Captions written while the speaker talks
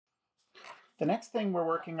The next thing we're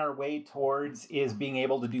working our way towards is being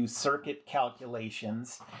able to do circuit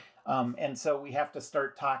calculations. And so we have to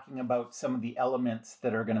start talking about some of the elements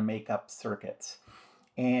that are going to make up circuits.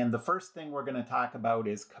 And the first thing we're going to talk about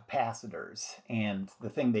is capacitors. And the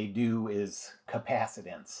thing they do is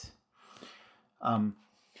capacitance.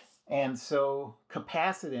 And so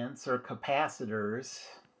capacitance or capacitors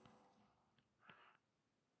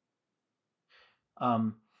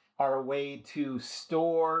are a way to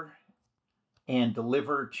store and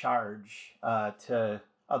deliver charge to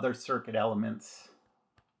other circuit elements.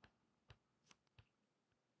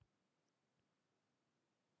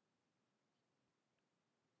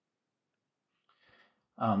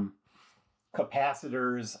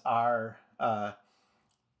 Capacitors are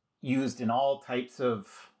used in all types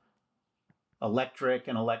of electric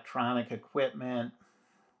and electronic equipment.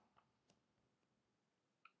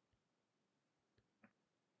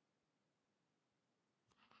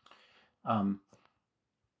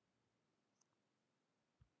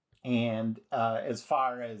 And as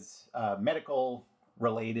far as medical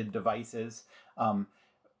related devices,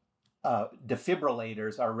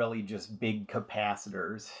 defibrillators are really just big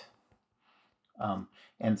capacitors.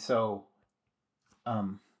 And so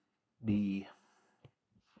the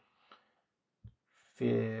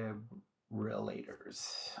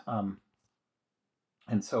defibrillators.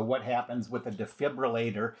 And so what happens with a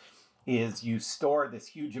defibrillator is you store this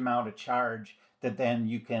huge amount of charge that then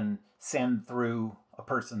you can send through a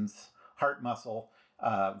person's heart muscle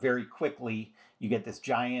very quickly. You get this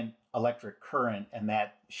giant electric current, and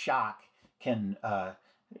that shock can sort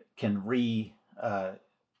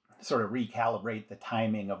of recalibrate the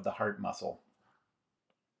timing of the heart muscle.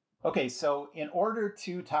 Okay, so in order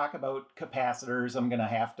to talk about capacitors, I'm going to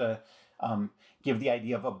have to give the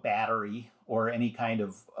idea of a battery or any kind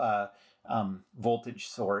of voltage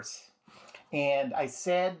source. And I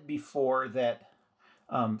said before that,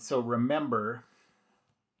 so remember,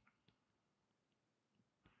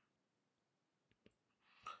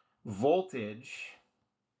 voltage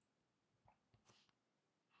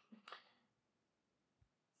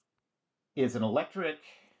is an electric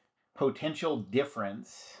potential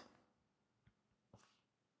difference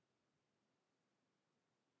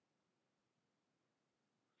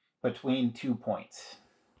between 2 points.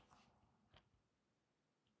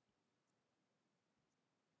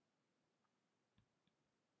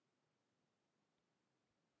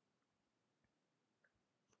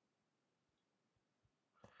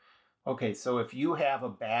 Okay, so if you have a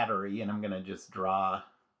battery, and I'm going to just draw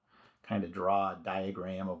a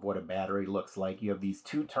diagram of what a battery looks like. You have these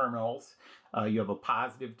two terminals. You have a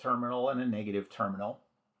positive terminal and a negative terminal.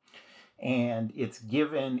 And it's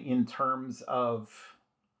given in terms of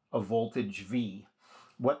a voltage V.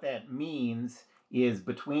 What that means is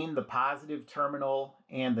between the positive terminal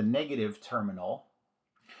and the negative terminal,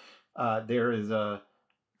 there is a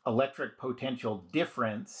electric potential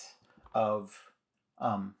difference of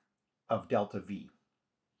delta V.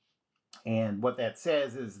 And what that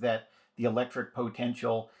says is that the electric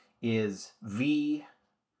potential is V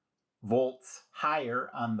volts higher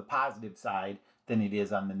on the positive side than it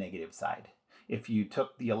is on the negative side. If you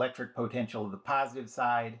took the electric potential of the positive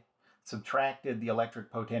side, subtracted the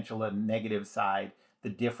electric potential of the negative side, the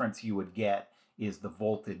difference you would get is the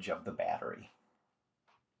voltage of the battery.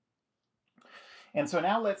 And so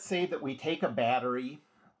now let's say that we take a battery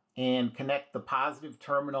and connect the positive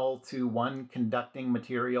terminal to one conducting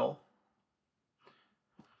material,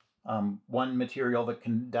 one material that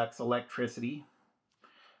conducts electricity.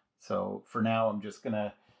 So for now, I'm just going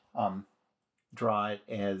to draw it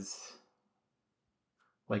as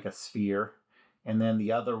like a sphere. And then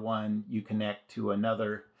the other one you connect to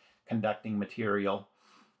another conducting material.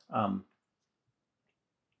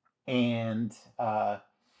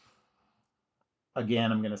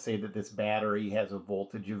 Again, I'm going to say that this battery has a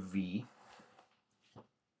voltage of V.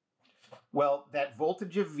 Well, that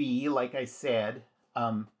voltage of V, like I said,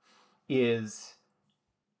 is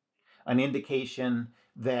an indication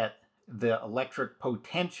that the electric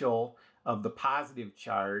potential of the positive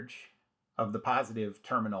charge of the positive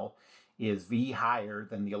terminal is V higher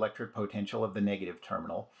than the electric potential of the negative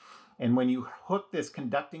terminal. And when you hook this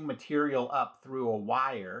conducting material up through a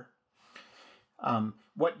wire,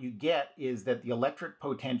 what you get is that the electric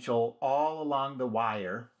potential all along the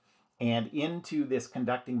wire and into this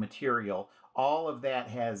conducting material, all of that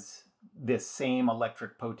has this same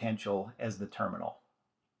electric potential as the terminal.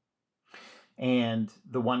 And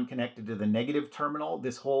the one connected to the negative terminal,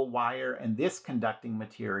 this whole wire and this conducting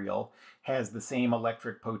material has the same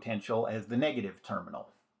electric potential as the negative terminal,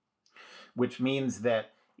 which means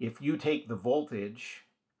that if you take the voltage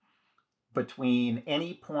between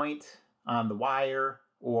any point on the wire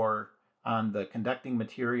or on the conducting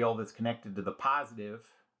material that's connected to the positive,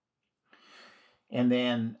 and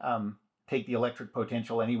then take the electric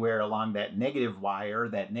potential anywhere along that negative wire,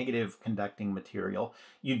 that negative conducting material,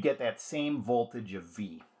 you'd get that same voltage of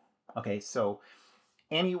V. Okay, so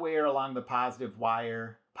anywhere along the positive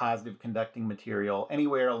wire, positive conducting material,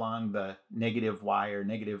 anywhere along the negative wire,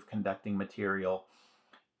 negative conducting material,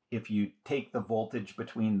 if you take the voltage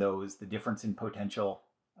between those, the difference in potential,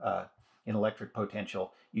 in electric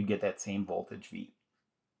potential, you get that same voltage V.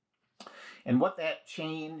 And what that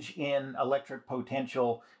change in electric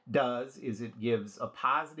potential does is it gives a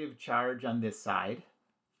positive charge on this side.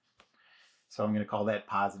 So I'm going to call that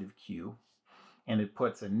positive Q. And it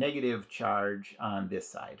puts a negative charge on this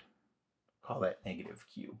side. Call that negative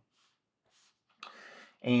Q.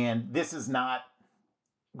 And this is not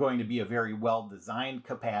going to be a very well-designed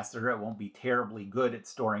capacitor. It won't be terribly good at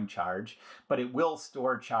storing charge, but it will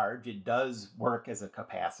store charge. It does work as a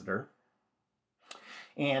capacitor.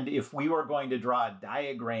 And if we were going to draw a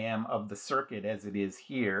diagram of the circuit as it is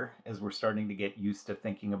here, as we're starting to get used to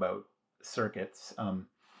thinking about circuits,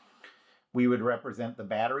 we would represent the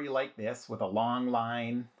battery like this with a long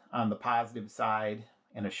line on the positive side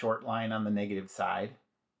and a short line on the negative side.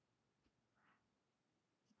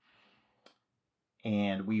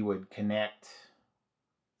 And we would connect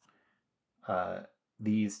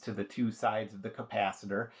these to the two sides of the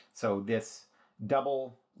capacitor. So this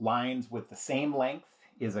double lines with the same length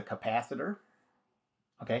is a capacitor.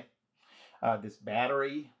 Okay. This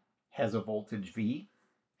battery has a voltage V.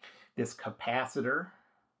 This capacitor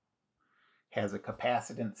has a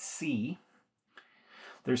capacitance C.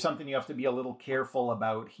 There's something you have to be a little careful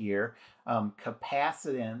about here.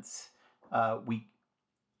 Capacitance,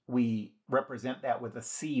 we represent that with a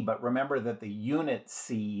C, but remember that the unit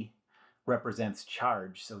C represents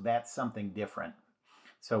charge, so that's something different.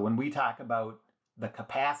 So when we talk about the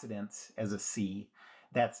capacitance as a C,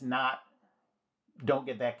 that's not, don't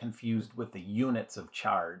get that confused with the units of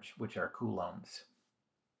charge, which are coulombs.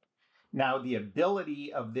 Now, the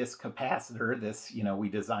ability of this capacitor, this, we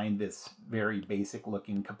designed this very basic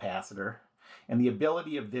looking capacitor, and the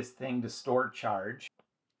ability of this thing to store charge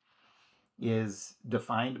is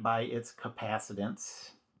defined by its capacitance.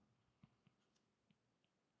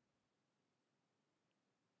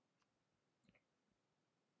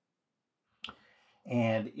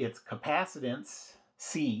 And its capacitance,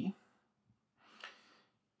 C,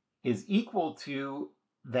 is equal to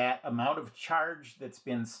that amount of charge that's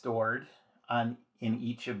been stored in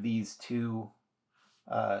each of these two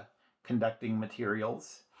conducting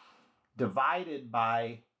materials, divided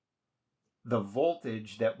by the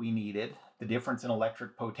voltage that we needed, the difference in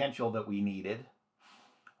electric potential that we needed,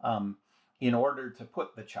 in order to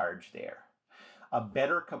put the charge there. A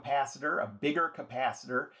better capacitor, a bigger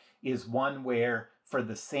capacitor, is one where for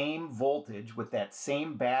the same voltage with that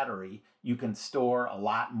same battery, you can store a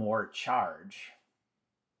lot more charge.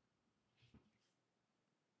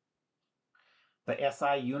 The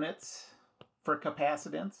SI units for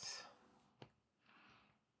capacitance.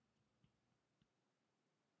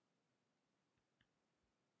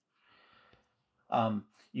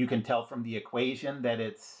 You can tell from the equation that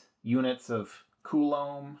it's units of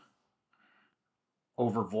Coulomb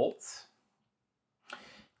over volts.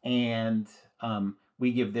 And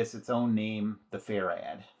we give this its own name, the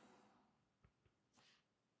farad,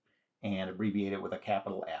 and abbreviate it with a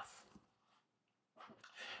capital F.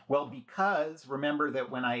 Well, because remember that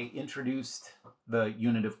when I introduced the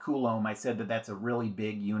unit of Coulomb, I said that that's a really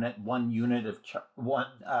big unit. One unit of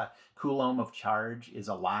Coulomb of charge is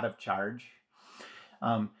a lot of charge.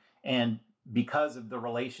 And because of the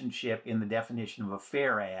relationship in the definition of a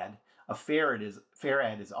farad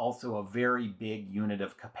is also a very big unit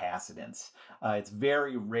of capacitance. It's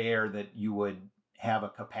very rare that you would have a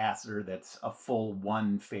capacitor that's a full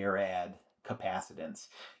 1 farad capacitance.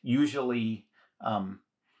 Usually,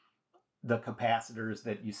 the capacitors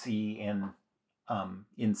that you see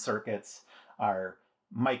in circuits are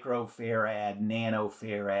microfarad,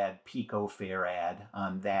 nanofarad, picofarad,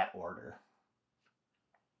 on that order.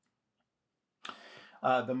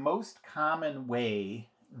 The most common way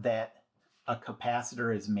that a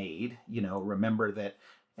capacitor is made, remember that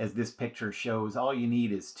as this picture shows, all you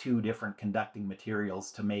need is 2 different conducting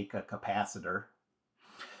materials to make a capacitor.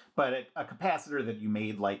 But a capacitor that you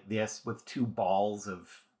made like this with 2 balls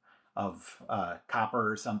of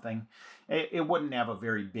copper or something, it wouldn't have a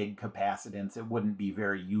very big capacitance. It wouldn't be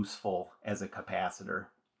very useful as a capacitor.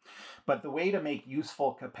 But the way to make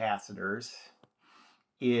useful capacitors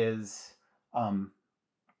is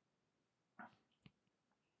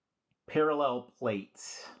parallel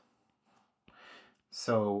plates.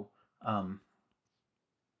 So the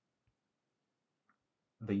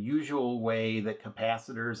usual way that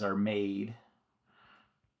capacitors are made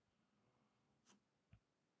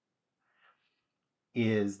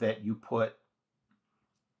is that you put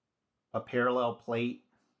a parallel plate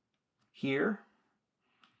here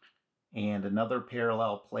and another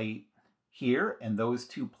parallel plate here, and those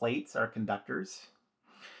two plates are conductors.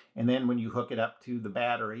 And then when you hook it up to the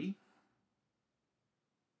battery,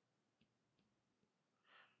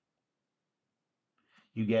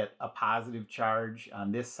 you get a positive charge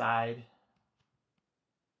on this side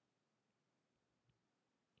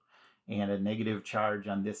and a negative charge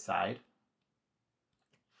on this side.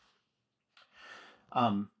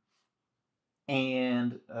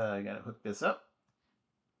 I gotta hook this up.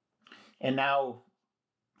 And now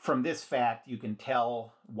from this fact, you can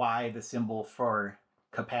tell why the symbol for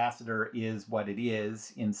capacitor is what it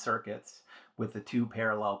is in circuits with the two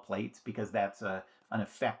parallel plates, because that's an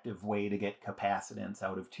effective way to get capacitance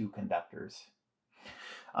out of two conductors.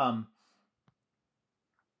 And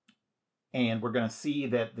we're going to see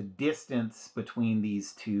that the distance between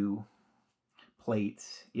these two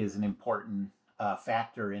plates is an important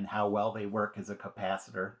factor in how well they work as a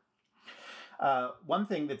capacitor. One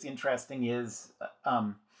thing that's interesting is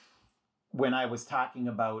when I was talking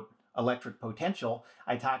about electric potential,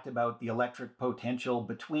 I talked about the electric potential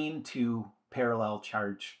between two parallel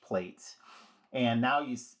charged plates. And now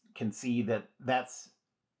you can see that that's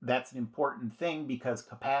an important thing because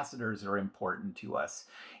capacitors are important to us.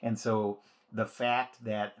 And so the fact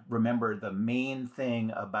that, remember, the main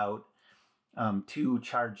thing about two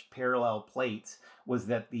charged parallel plates was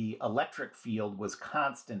that the electric field was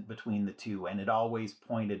constant between the two, and it always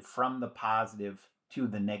pointed from the positive to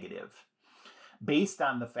the negative. Based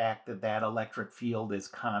on the fact that that electric field is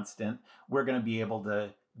constant, we're going to be able to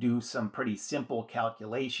do some pretty simple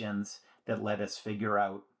calculations that let us figure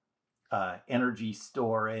out energy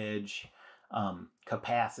storage,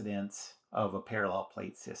 capacitance of a parallel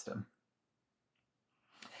plate system.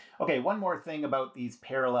 Okay, one more thing about these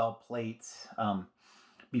parallel plates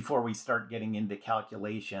before we start getting into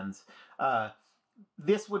calculations.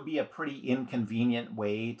 This would be a pretty inconvenient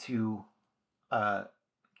way to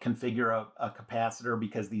configure a capacitor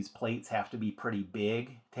because these plates have to be pretty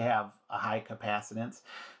big to have a high capacitance.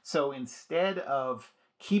 So instead of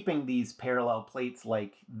keeping these parallel plates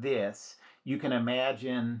like this, you can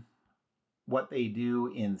imagine what they do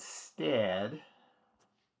instead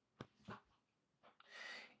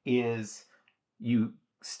is you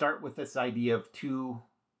start with this idea of two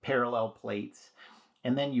parallel plates,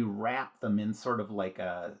 and then you wrap them in sort of like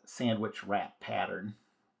a sandwich wrap pattern.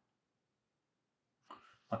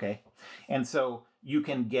 Okay, and so you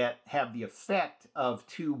can have the effect of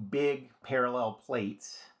two big parallel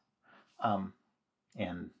plates,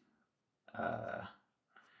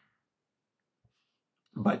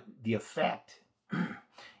 but the effect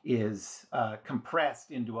is compressed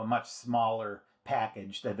into a much smaller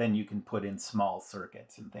package that then you can put in small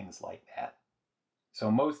circuits and things like that. So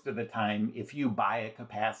most of the time, if you buy a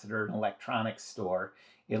capacitor in an electronics store,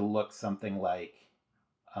 it'll look something like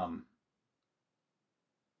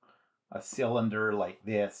a cylinder like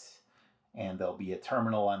this, and there'll be a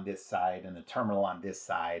terminal on this side and a terminal on this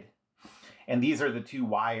side. And these are the two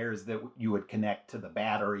wires that you would connect to the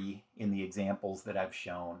battery in the examples that I've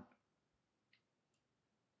shown.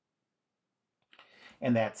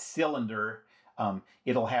 And that cylinder,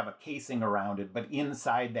 it'll have a casing around it, but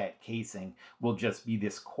inside that casing will just be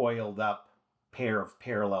this coiled up pair of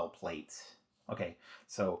parallel plates. Okay,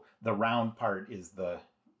 so the round part is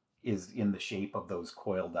in the shape of those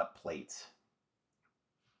coiled up plates.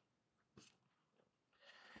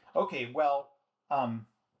 Okay, well,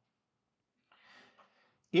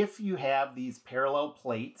 if you have these parallel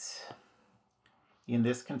plates in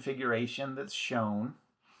this configuration that's shown,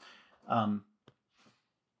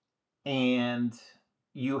 and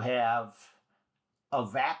you have a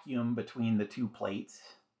vacuum between the two plates,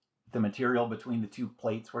 the material between the two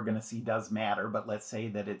plates we're going to see does matter, but let's say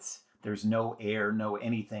that there's no air, no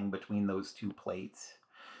anything between those two plates.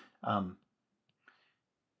 So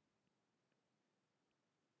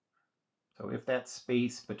if that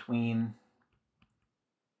space between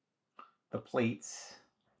the plates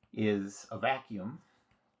is a vacuum,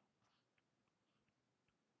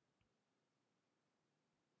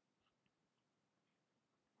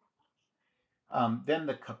 then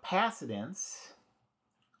the capacitance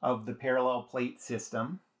of the parallel plate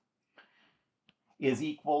system is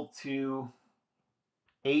equal to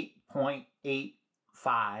 8.85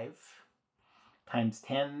 times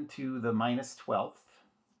 10 to the minus 12th.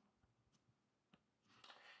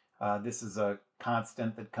 This is a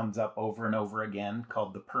constant that comes up over and over again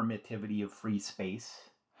called the permittivity of free space,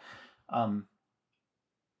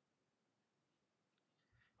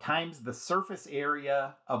 times the surface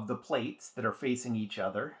area of the plates that are facing each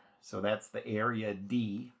other, so that's the area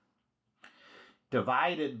D,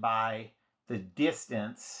 divided by the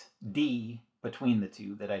distance D between the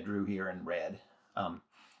two that I drew here in red.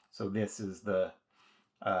 So this is the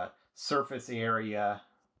surface area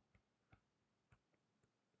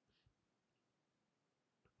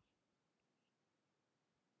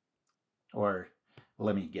or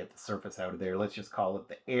let me get the surface out of there. Let's just call it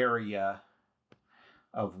the area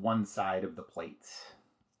of one side of the plates.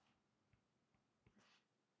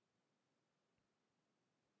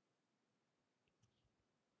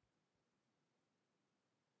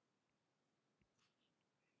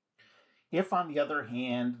 If, on the other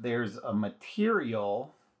hand, there's a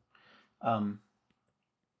material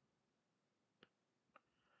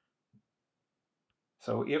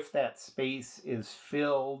so if that space is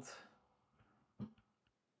filled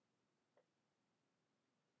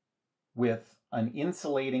with an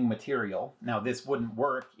insulating material. Now, this wouldn't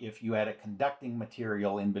work if you had a conducting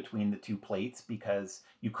material in between the two plates because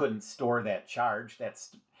you couldn't store that charge.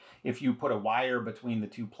 That's if you put a wire between the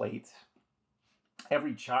two plates,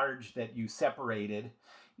 every charge that you separated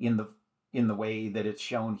in the way that it's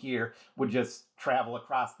shown here would just travel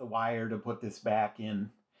across the wire to put this back in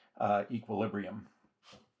equilibrium.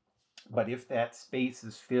 But if that space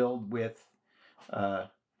is filled with an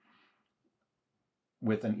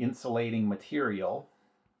insulating material,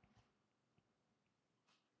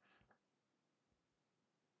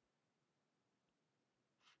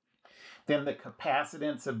 then the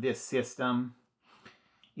capacitance of this system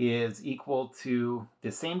is equal to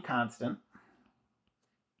the same constant,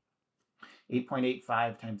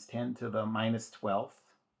 8.85 times 10 to the minus 12th,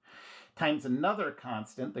 times another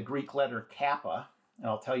constant, the Greek letter kappa, and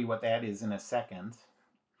I'll tell you what that is in a second,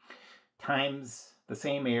 times the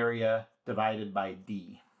same area divided by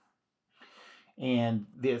D. And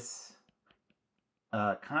this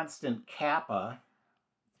constant kappa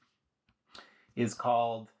is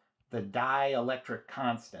called the dielectric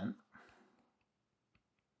constant.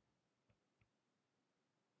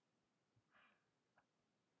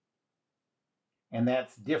 And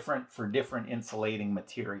that's different for different insulating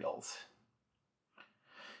materials.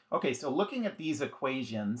 Okay, so looking at these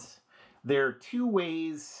equations, there are two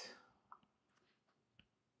ways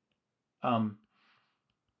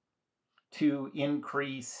to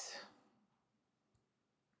increase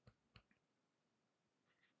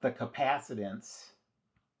the capacitance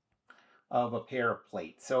of a pair of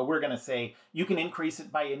plates. So we're going to say you can increase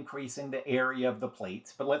it by increasing the area of the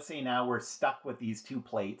plates, but let's say now we're stuck with these two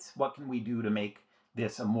plates. What can we do to make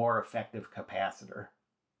this a more effective capacitor?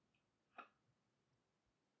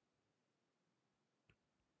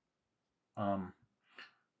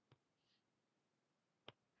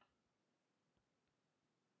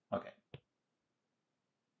 Okay.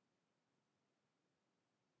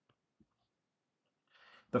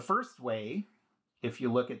 The first way, if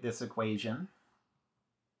you look at this equation,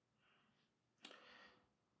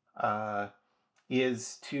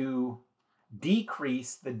 is to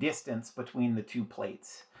decrease the distance between the two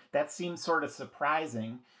plates. That seems sort of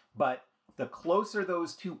surprising, but the closer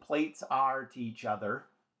those two plates are to each other,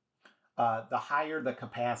 the higher the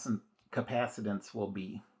capacitance will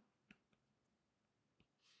be.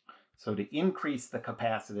 So to increase the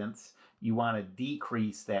capacitance, you want to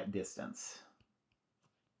decrease that distance.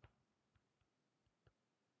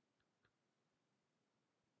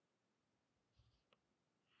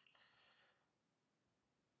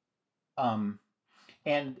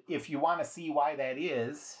 And if you want to see why that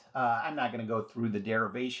is, I'm not going to go through the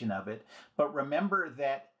derivation of it, but remember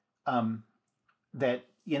that that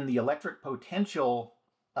in the electric potential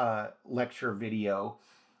lecture video,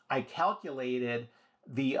 I calculated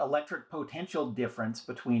the electric potential difference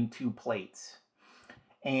between two plates.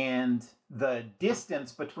 And the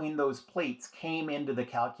distance between those plates came into the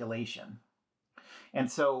calculation.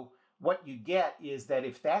 And so what you get is that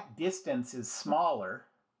if that distance is smaller,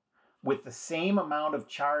 with the same amount of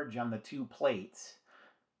charge on the two plates,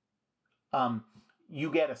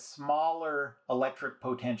 you get a smaller electric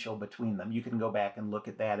potential between them. You can go back and look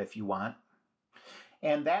at that if you want.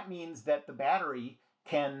 And that means that the battery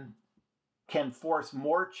can force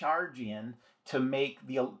more charge in to make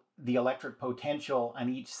the electric potential on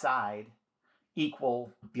each side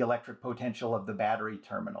equal the electric potential of the battery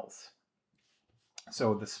terminals.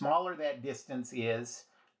 So the smaller that distance is,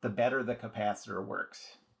 the better the capacitor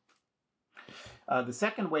works. The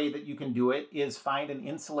second way that you can do it is find an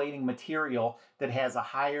insulating material that has a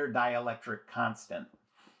higher dielectric constant.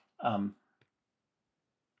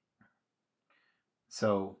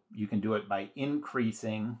 So you can do it by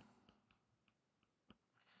increasing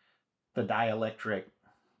the dielectric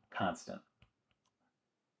constant.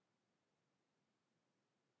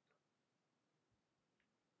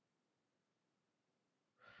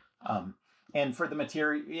 And for the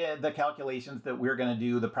material, yeah, the calculations that we're going to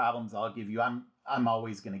do, the problems I'll give you, I'm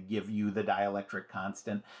always going to give you the dielectric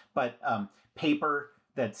constant. But paper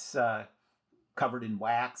that's covered in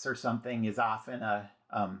wax or something is often a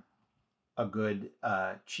good,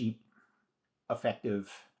 cheap, effective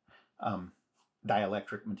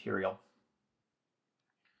dielectric material.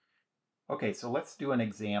 Okay, so let's do an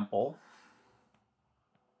example.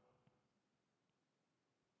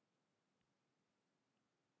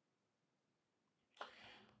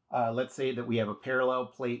 Let's say that we have a parallel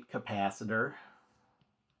plate capacitor.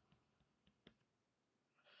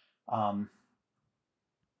 And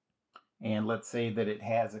let's say that it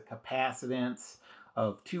has a capacitance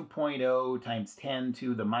of 2.0 times 10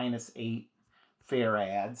 to the minus 8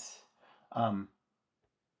 farads,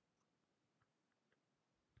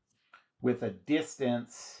 with a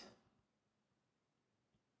distance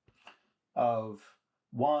of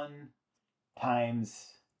 1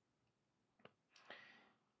 times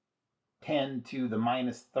 10 to the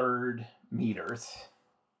minus third meters,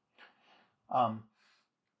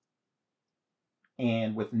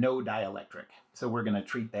 and with no dielectric. So we're going to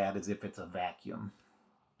treat that as if it's a vacuum.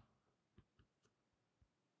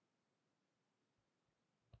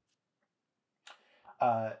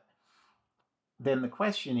 Then the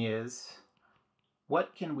question is,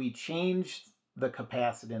 what can we change the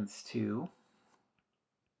capacitance to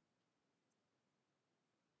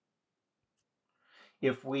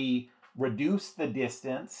if we reduce the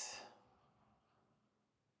distance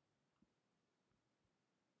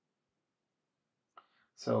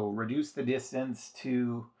So reduce the distance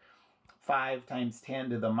to 5 times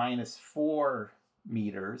 10 to the minus 4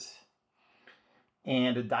 meters,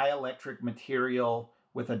 and a dielectric material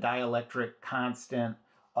with a dielectric constant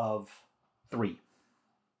of 3.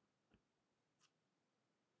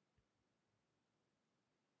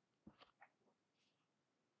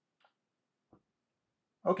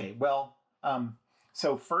 Okay, well,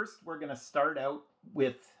 so first we're going to start out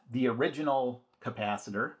with the original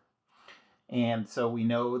capacitor. And so we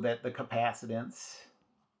know that the capacitance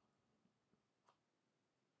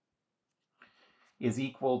is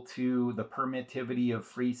equal to the permittivity of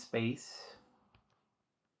free space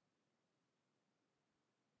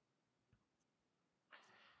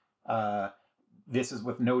this is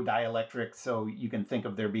with no dielectric, so you can think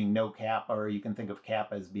of there being no kappa, or you can think of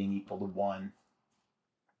kappa as being equal to 1.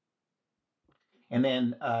 And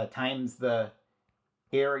then times the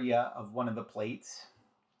area of one of the plates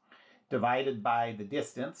divided by the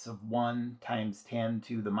distance of 1 times 10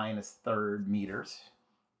 to the minus third meters.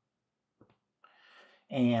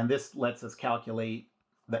 And this lets us calculate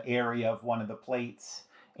the area of one of the plates,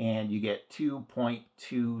 and you get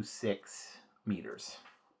 2.26 meters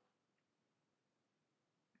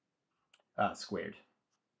squared.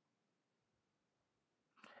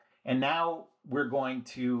 And now we're going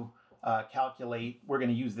to calculate, we're going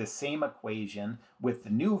to use this same equation with the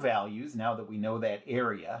new values now that we know that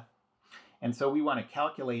area. And so we want to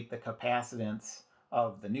calculate the capacitance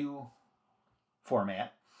of the new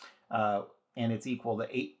format, and it's equal to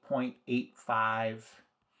 8.85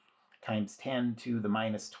 times 10 to the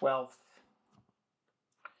minus 12th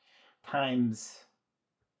times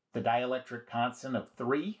the dielectric constant of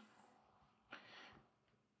 3.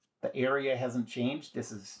 The area hasn't changed.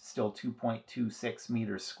 This is still 2.26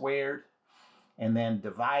 meters squared. And then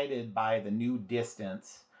divided by the new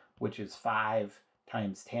distance, which is 5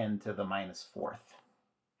 times 10 to the minus 4th.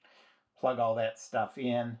 Plug all that stuff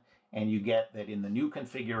in, and you get that in the new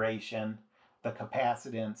configuration, the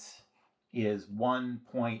capacitance is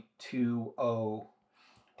 1.20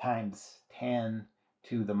 times 10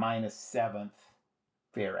 to the minus 7th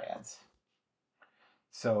farads.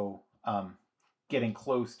 So getting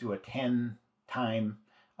close to a 10-time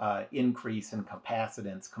increase in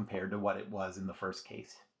capacitance compared to what it was in the first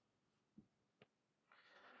case.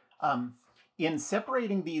 In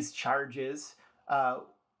separating these charges,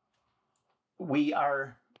 we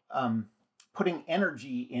are putting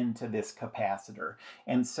energy into this capacitor.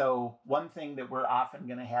 And so one thing that we're often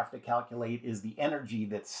going to have to calculate is the energy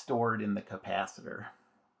that's stored in the capacitor.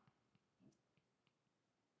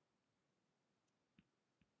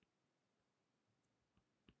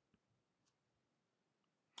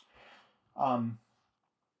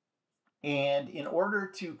 And in order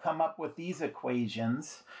to come up with these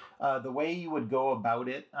equations, the way you would go about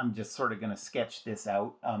it, I'm just sort of going to sketch this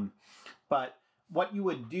out. But what you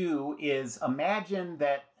would do is imagine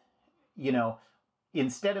that,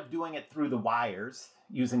 instead of doing it through the wires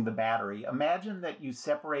using the battery, imagine that you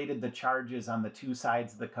separated the charges on the two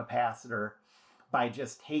sides of the capacitor by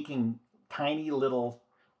just taking tiny little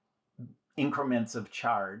increments of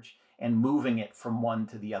charge and moving it from one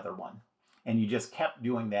to the other one. And you just kept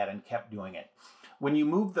doing that and kept doing it. When you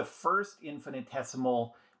move the first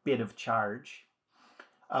infinitesimal bit of charge,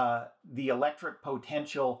 the electric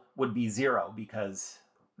potential would be zero because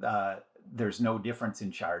there's no difference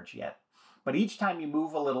in charge yet. But each time you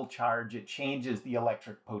move a little charge, it changes the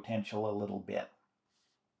electric potential a little bit.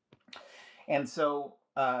 And so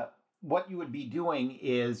what you would be doing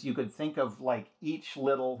is you could think of like each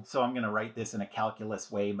little, so I'm going to write this in a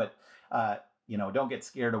calculus way, but don't get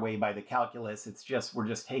scared away by the calculus. It's just, we're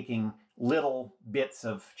just taking little bits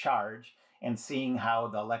of charge and seeing how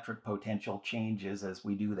the electric potential changes as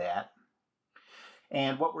we do that.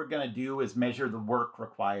 And what we're going to do is measure the work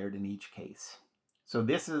required in each case. So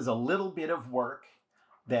this is a little bit of work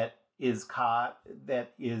that is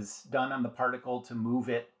done on the particle to move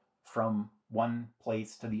it from one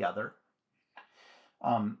place to the other.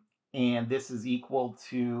 And this is equal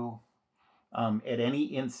to, at any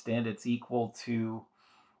instant, it's equal to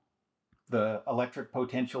the electric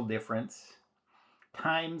potential difference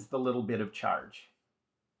times the little bit of charge.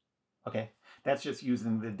 Okay, that's just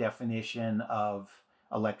using the definition of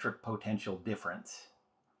electric potential difference.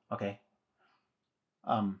 Okay.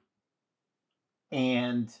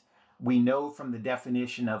 And we know from the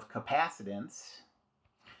definition of capacitance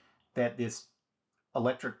that this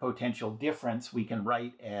electric potential difference we can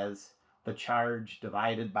write as the charge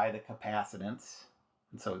divided by the capacitance.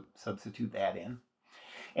 And so substitute that in.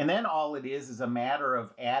 And then all it is a matter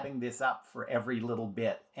of adding this up for every little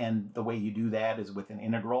bit. And the way you do that is with an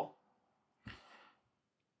integral.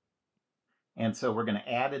 And so we're going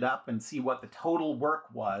to add it up and see what the total work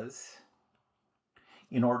was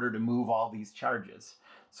in order to move all these charges.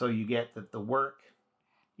 So you get that the work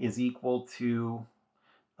is equal to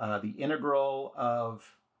the integral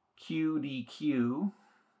of q dq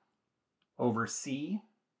over c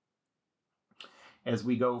as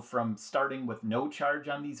we go from starting with no charge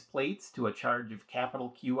on these plates to a charge of capital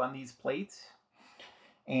Q on these plates.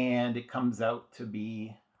 And it comes out to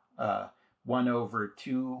be 1 over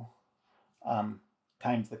 2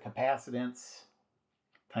 times the capacitance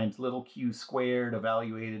times little q squared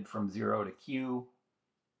evaluated from 0 to q.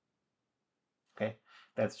 Okay,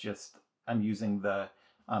 that's just, I'm using the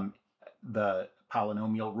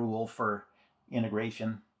polynomial rule for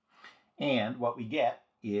integration. And what we get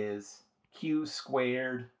is q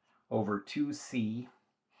squared over 2c,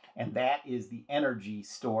 and that is the energy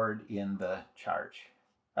stored in the charge.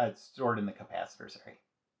 Stored in the capacitor, sorry.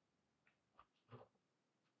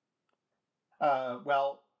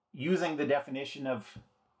 Well, using the definition of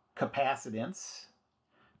capacitance,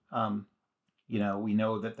 we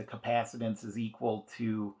know that the capacitance is equal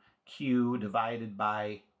to Q divided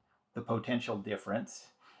by the potential difference.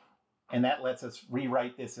 And that lets us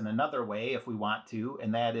rewrite this in another way if we want to,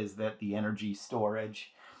 and that is that the energy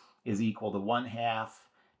storage is equal to 1/2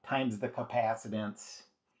 times the capacitance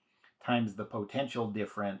times the potential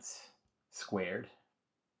difference squared.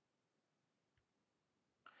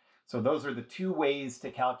 So those are the two ways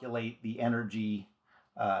to calculate the energy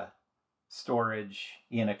storage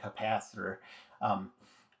in a capacitor.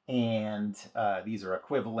 These are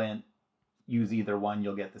equivalent. Use either one,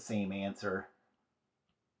 you'll get the same answer.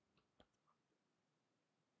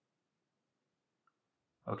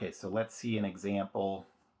 Okay, so let's see an example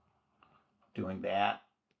doing that.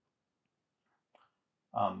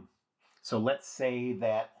 So let's say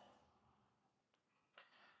that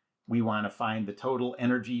we want to find the total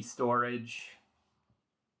energy storage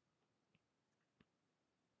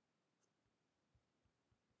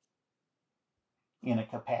in a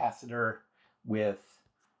capacitor with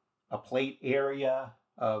a plate area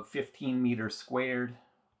of 15 meters squared,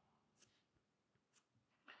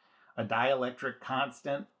 a dielectric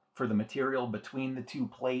constant for the material between the two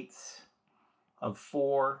plates of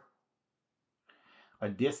 4, a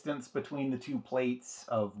distance between the two plates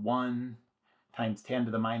of 1 times 10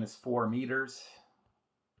 to the minus 4 meters.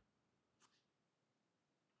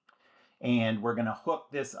 And we're going to hook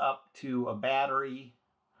this up to a battery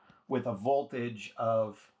with a voltage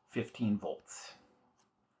of 15 volts.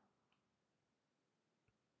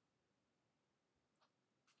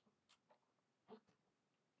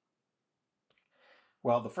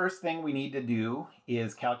 Well, the first thing we need to do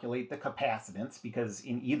is calculate the capacitance, because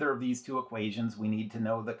in either of these two equations, we need to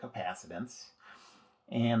know the capacitance.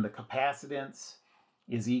 And the capacitance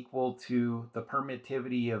is equal to the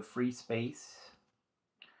permittivity of free space,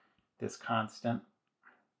 this constant,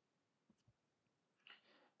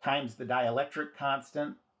 times the dielectric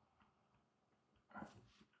constant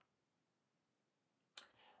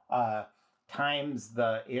times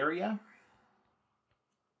the area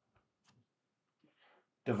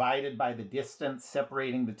divided by the distance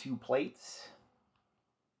separating the two plates.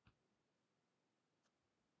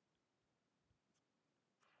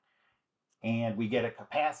 And we get a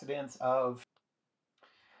capacitance of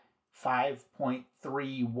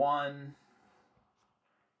 5.31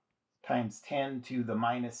 times 10 to the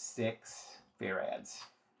minus 6 farads.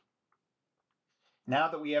 Now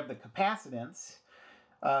that we have the capacitance,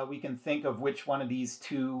 we can think of which one of these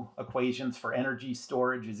two equations for energy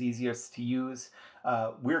storage is easiest to use.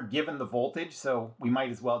 We're given the voltage, so we might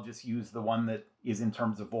as well just use the one that is in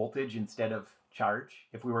terms of voltage instead of charge.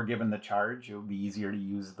 If we were given the charge, it would be easier to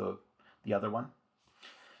use the other one.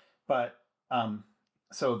 But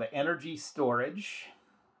so the energy storage,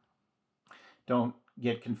 don't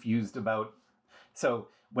get confused about, so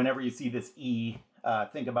whenever you see this E,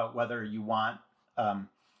 think about whether you want,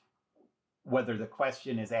 whether the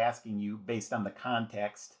question is asking you based on the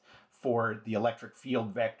context for the electric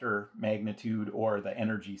field vector magnitude or the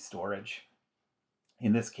energy storage.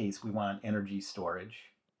 In this case, we want energy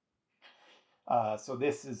storage. So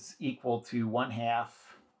this is equal to 1/2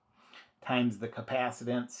 times the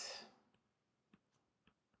capacitance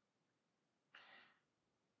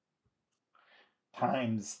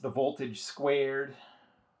times the voltage squared,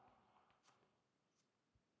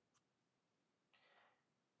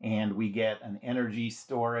 and we get an energy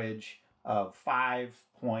storage of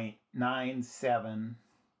 5.97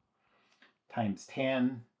 times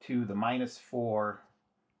 10 to the minus 4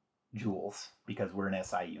 joules, because we're in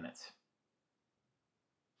SI units.